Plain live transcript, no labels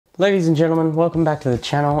Ladies and gentlemen, welcome back to the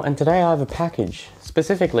channel, and today I have a package,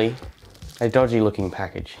 specifically a dodgy looking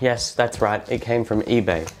package. Yes, that's right, it came from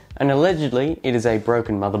eBay, and allegedly it is a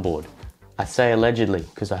broken motherboard. I say allegedly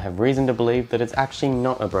because I have reason to believe that it's actually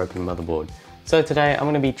not a broken motherboard. So today I'm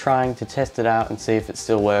going to be trying to test it out and see if it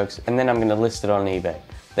still works, and then I'm going to list it on eBay.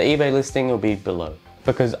 The eBay listing will be below,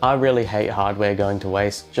 because I really hate hardware going to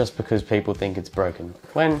waste just because people think it's broken,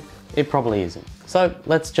 when it probably isn't. So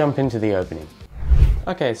let's jump into the opening.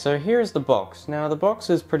 Okay, so here's the box. Now the box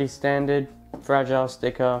is pretty standard, fragile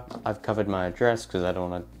sticker. I've covered my address because I don't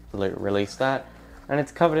want to release that. And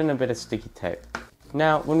it's covered in a bit of sticky tape.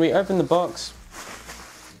 Now, when we open the box,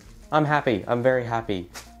 I'm happy, I'm very happy.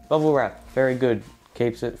 Bubble wrap, very good,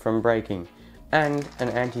 keeps it from breaking. And an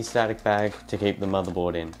anti-static bag to keep the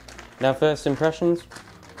motherboard in. Now first impressions,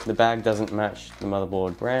 the bag doesn't match the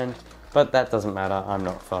motherboard brand, but that doesn't matter, I'm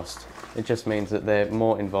not fussed. It just means that they're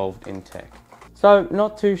more involved in tech. So,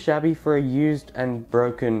 not too shabby for a used and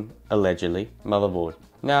broken, allegedly, motherboard.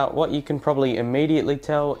 Now, what you can probably immediately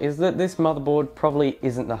tell is that this motherboard probably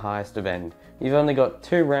isn't the highest of end. You've only got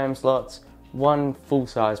 2 RAM slots, 1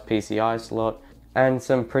 full-size PCI slot, and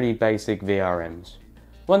some pretty basic VRMs.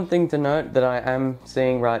 One thing to note that I am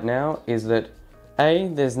seeing right now is that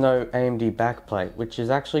there's no AMD backplate, which is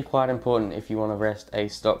actually quite important if you want to rest a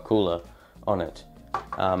stock cooler on it.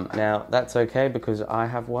 Now that's okay because I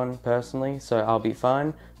have one personally, so I'll be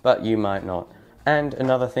fine, but you might not. And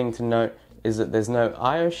another thing to note is that there's no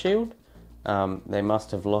IO shield. They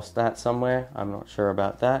must have lost that somewhere, I'm not sure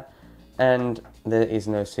about that. And there is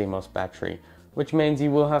no CMOS battery, which means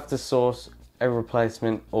you will have to source a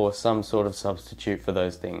replacement or some sort of substitute for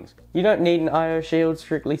those things. You don't need an IO shield,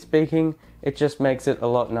 strictly speaking. It just makes it a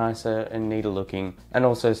lot nicer and neater looking, and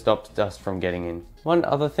also stops dust from getting in. One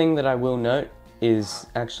other thing that I will note is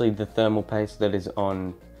actually the thermal paste that is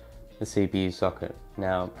on the CPU socket.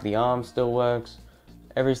 Now, the arm still works,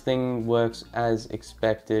 everything works as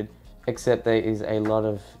expected, except there is a lot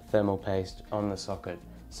of thermal paste on the socket.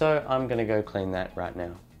 So I'm gonna go clean that right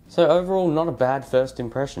now. So overall, not a bad first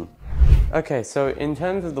impression. Okay, so in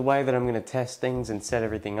terms of the way that I'm gonna test things and set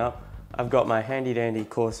everything up, I've got my handy dandy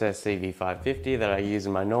Corsair CV550 that I use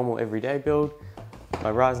in my normal everyday build, my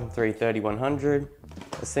Ryzen 3 3100,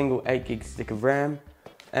 a single 8GB stick of RAM,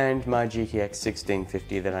 and my GTX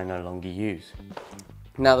 1650 that I no longer use.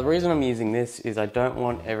 Now the reason I'm using this is I don't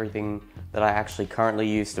want everything that I actually currently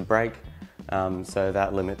use to break, so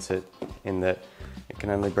that limits it in that it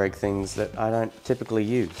can only break things that I don't typically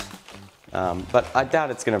use. But I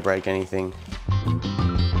doubt it's going to break anything.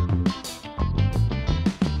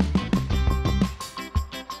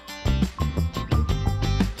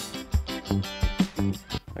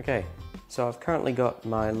 Okay, so I've currently got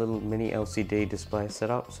my little mini LCD display set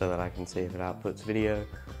up so that I can see if it outputs video,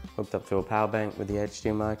 hooked up to a power bank with the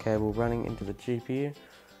HDMI cable running into the GPU,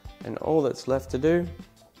 and all that's left to do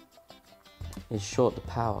is short the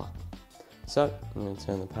power. So I'm going to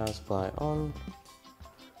turn the power supply on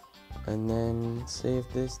and then see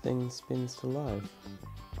if this thing spins to life.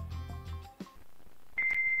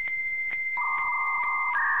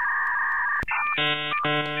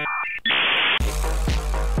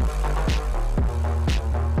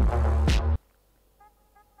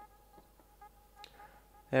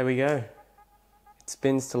 There we go. It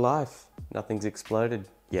spins to life. Nothing's exploded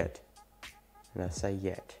yet. And I say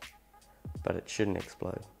yet, but it shouldn't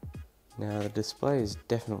explode. Now the display is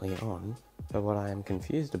definitely on, but what I am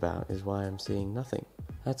confused about is why I'm seeing nothing.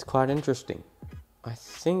 That's quite interesting. I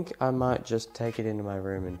think I might just take it into my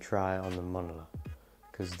room and try on the monitor,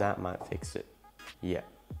 because that might fix it. Yeah,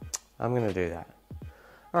 I'm gonna do that.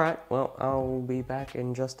 Alright, well, I'll be back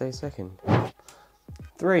in just a second.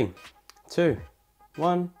 3, 2,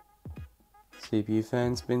 1. CPU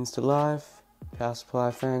fan spins to life. Power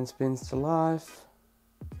supply fan spins to life.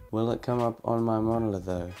 Will it come up on my monitor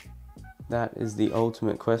though? That is the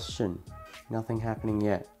ultimate question. Nothing happening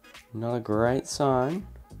yet. Not a great sign,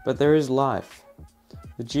 but there is life.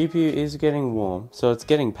 The GPU is getting warm, so it's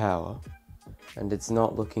getting power, and it's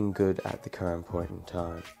not looking good at the current point in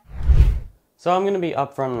time. So I'm going to be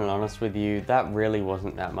upfront and honest with you, that really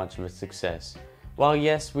wasn't that much of a success. While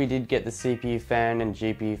yes, we did get the CPU fan and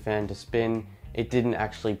GPU fan to spin, it didn't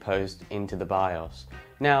actually post into the BIOS.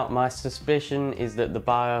 Now, my suspicion is that the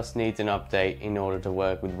BIOS needs an update in order to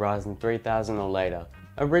work with Ryzen 3000 or later.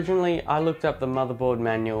 Originally, I looked up the motherboard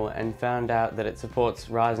manual and found out that it supports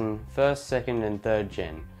Ryzen 1st, 2nd and 3rd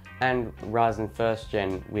gen, and Ryzen 1st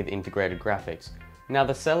gen with integrated graphics. Now,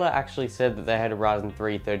 the seller actually said that they had a Ryzen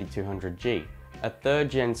 3 3200G, a 3rd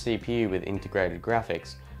gen CPU with integrated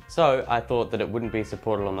graphics, so I thought that it wouldn't be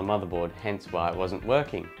supported on the motherboard, hence why it wasn't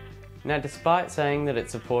working. Now, despite saying that it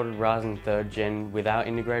supported Ryzen 3rd Gen without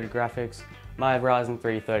integrated graphics, my Ryzen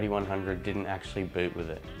 3 3100 didn't actually boot with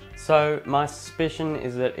it. So my suspicion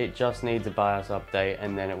is that it just needs a BIOS update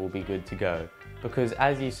and then it will be good to go. Because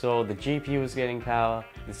as you saw, the GPU was getting power,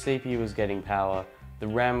 the CPU was getting power, the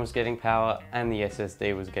RAM was getting power, and the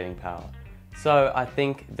SSD was getting power. So I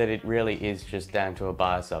think that it really is just down to a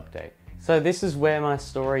BIOS update. So this is where my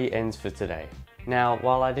story ends for today. Now,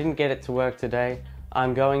 while I didn't get it to work today,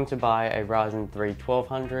 I'm going to buy a Ryzen 3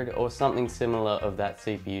 1200 or something similar of that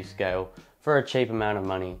CPU scale for a cheap amount of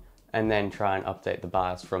money, and then try and update the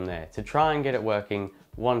BIOS from there to try and get it working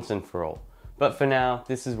once and for all. But for now,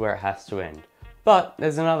 this is where it has to end. But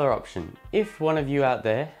there's another option. If one of you out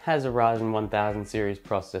there has a Ryzen 1000 series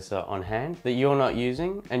processor on hand that you're not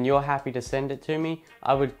using and you're happy to send it to me,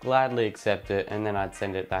 I would gladly accept it and then I'd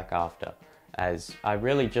send it back after, as I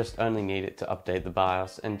really just only need it to update the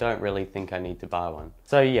BIOS and don't really think I need to buy one.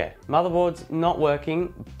 So yeah, motherboard's not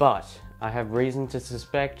working, but I have reason to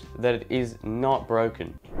suspect that it is not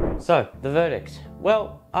broken. So, the verdict.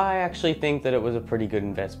 Well, I actually think that it was a pretty good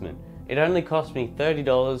investment. It only cost me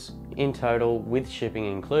 $30 in total with shipping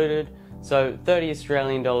included, so 30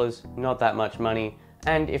 Australian dollars, not that much money,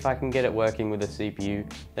 and if I can get it working with a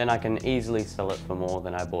CPU, then I can easily sell it for more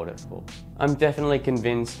than I bought it for. I'm definitely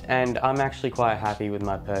convinced, and I'm actually quite happy with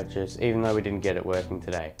my purchase, even though we didn't get it working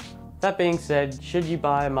today. That being said, should you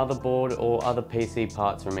buy a motherboard or other PC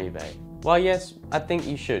parts from eBay? Well, yes, I think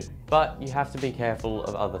you should, but you have to be careful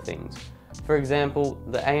of other things. For example,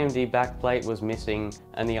 the AMD backplate was missing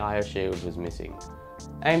and the IO shield was missing.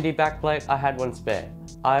 AMD backplate, I had one spare.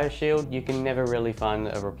 IO shield, you can never really find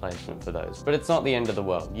a replacement for those, but it's not the end of the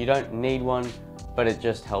world. You don't need one, but it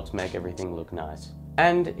just helps make everything look nice.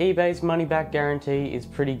 And eBay's money back guarantee is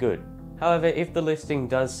pretty good. However, if the listing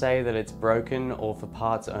does say that it's broken or for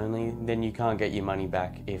parts only, then you can't get your money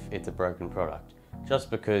back if it's a broken product.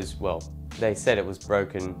 Just because, well, they said it was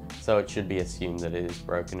broken, so it should be assumed that it is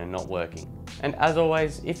broken and not working. And as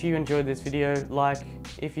always, if you enjoyed this video, like.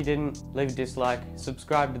 If you didn't, leave a dislike,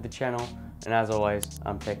 subscribe to the channel, and as always,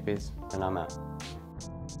 I'm Techbiz, and I'm out.